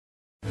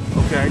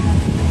Okay.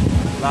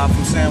 Live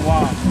from San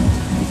Juan.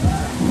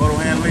 Puerto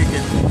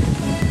Lincoln.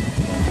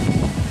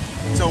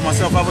 Told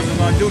myself I wasn't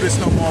gonna do this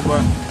no more,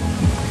 but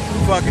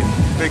fuck it.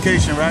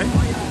 Vacation, right?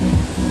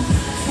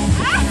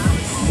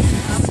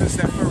 Since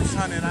that first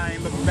 100, I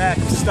ain't looked back.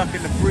 I'm stuck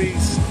in the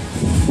breeze.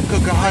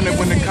 Cook 100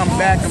 when they come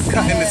back. I'm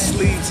cutting the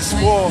sleeves. It's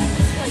war.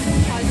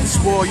 It's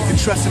war. You can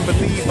trust and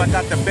believe. I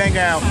got the bang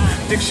out.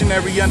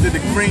 Dictionary under the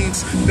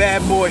greens.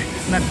 Bad boy.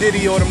 Not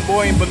Diddy or them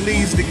boy in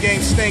Belize. The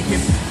game stinking.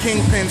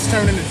 Kingpins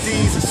turning to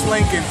D's and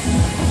slinking.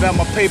 About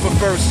my paper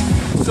first.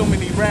 So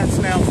many raps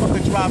now, fuck a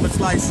driver's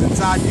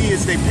license.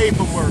 Ideas, they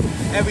paperwork.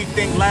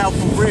 Everything loud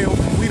for real.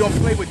 We don't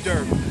play with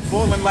dirt.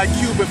 Ballin' like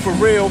Cuban for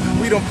real.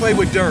 We don't play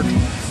with dirt.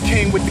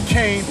 Came with the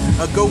cane,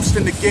 a ghost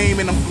in the game,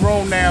 and I'm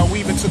grown now. We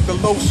even took the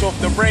Los off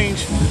the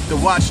range. The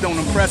watch don't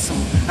impress them.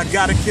 I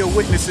gotta kill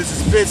witnesses,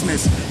 it's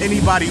business.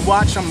 Anybody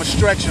watch, I'ma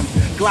stretch them.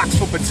 Glocks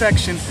for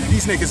protection.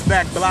 These niggas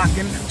back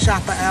blocking.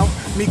 Chopper out.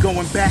 Me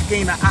going back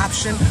ain't an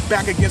option.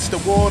 Back against the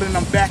wall, and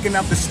I'm backing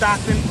up the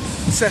Stockton.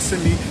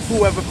 Sesame,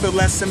 whoever feel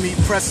less than me,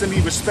 pressing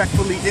me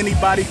respectfully.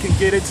 Anybody can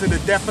get it to the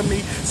death of me.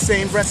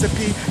 Same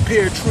recipe,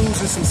 pair of trues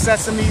and some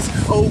sesames.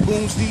 Old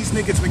booms, these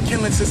niggas been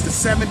killing since the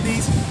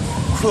 70s.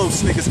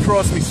 Close niggas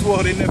cross me,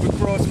 swore they never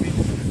crossed me.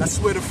 I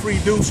swear to free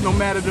dudes, no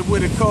matter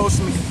what it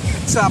costs me.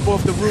 Top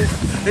off the roof,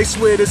 they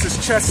swear this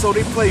is chess, so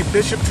they play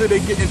bishop till they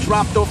getting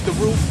dropped off the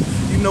roof.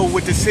 You know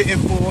what this hitting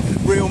for.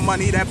 Real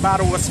money, that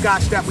bottle of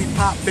scotch that we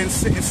popped, been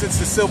sitting since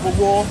the Civil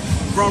War.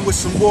 Run with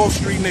some Wall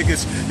Street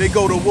niggas. They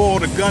go to war,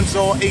 the guns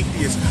all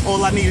atheists.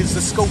 All I need is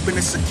the scope and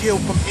it's a kill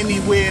from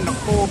anywhere in a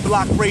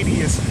 4-block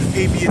radius.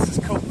 Habeas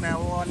is coke now,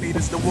 all I need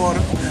is the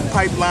water.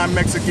 Pipeline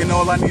Mexican,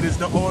 all I need is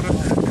the order.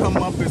 Come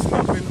up is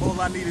nothing, all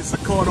I need is a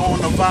quarter on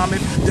the vomit.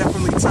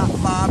 Definitely top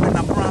 5 and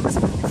I promise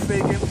you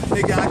faking.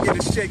 Nigga, I get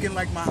it shaking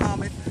like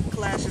Muhammad.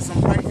 Clashes I'm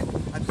writing.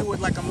 I do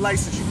it like I'm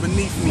licensed, you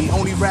beneath me.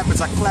 Only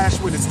rappers I clash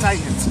with is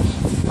Titans.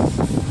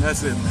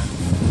 That's it, man.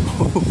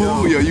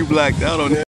 Yo, you blacked out on that.